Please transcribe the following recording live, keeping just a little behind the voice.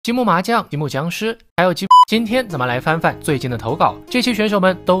积木麻将、积木僵尸，还有今天咱们来翻翻最近的投稿。这期选手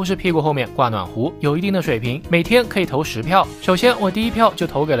们都是屁股后面挂暖壶，有一定的水平，每天可以投10票。首先，我第一票就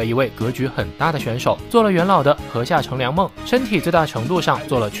投给了一位格局很大的选手，做了元老的河下乘凉梦，身体最大程度上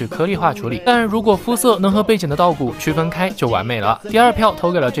做了去颗粒化处理，但如果肤色能和背景的稻谷区分开就完美了。第二票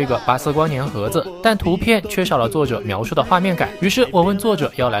投给了这个巴斯光年盒子，但图片缺少了作者描述的画面感，于是我问作者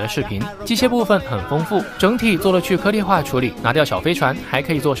要来的视频，机械部分很丰富，整体做了去颗粒化处理，拿掉小飞船，还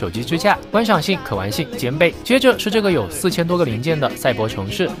可以做手机支架，观赏性、可玩性兼备。接着是这个有4000多个零件的赛博城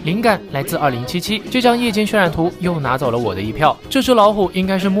市，灵感来自2077。这张夜间渲染图又拿走了我的1票。这只老虎应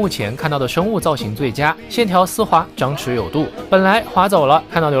该是目前看到的生物造型最佳，线条丝滑，张弛有度。本来滑走了，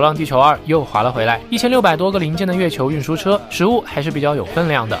看到《流浪地球2》又滑了回来。1600多个零件的月球运输车，实物还是比较有分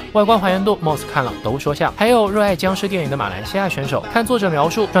量的，外观还原度 Moss 看了都说像。还有热爱僵尸电影的马来西亚选手，看作者描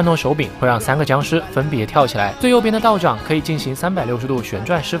述，转动手柄会让3个僵尸分别跳起来。最右边的道长可以进行360度旋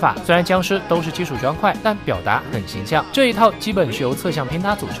转施法，虽然僵尸都是基础砖块，但表达很形象。这一套基本是由侧向拼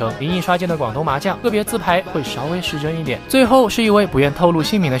搭组成，零印刷件的广东麻将，个别字牌会稍微失真一点。最后是一位不愿透露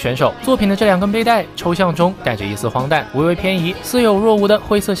姓名的选手，作品的这2根背带，抽象中带着一丝荒诞，微微偏移，似有若无的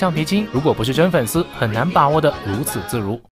灰色橡皮筋，如果不是真粉丝，很难把握的如此自如。